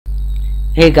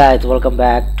Hey guys, welcome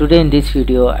back. Today in this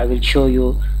video I will show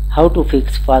you how to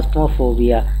fix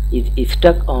Phasmophobia is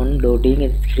stuck on loading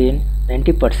screen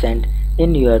 90%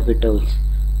 in your Windows.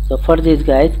 So for this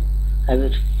guys,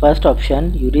 first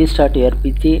option, you restart your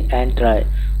PC and try.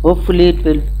 Hopefully it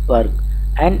will work,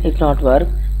 and if not work,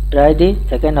 try the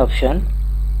second option.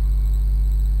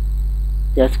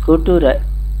 Just go to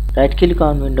right click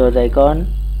on Windows icon,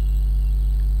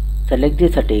 select the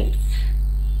settings.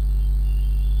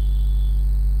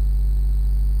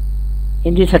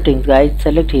 In the settings guys,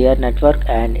 select here network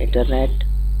and internet.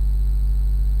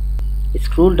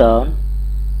 Scroll down,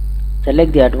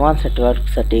 select the advanced network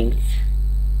settings.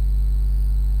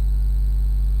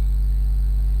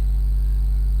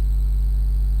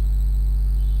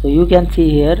 So you can see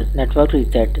here network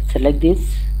reset, select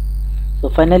this. So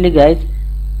finally guys,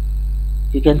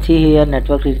 you can see here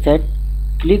network reset,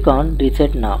 click on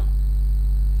reset now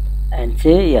and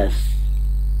say yes.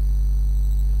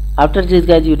 After this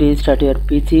guys, you restart your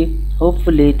PC.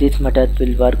 Hopefully this method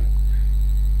will work.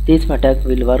 This method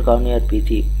will work on your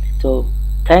PC. So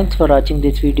thanks for watching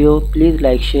this video. Please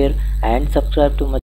like, share and subscribe to my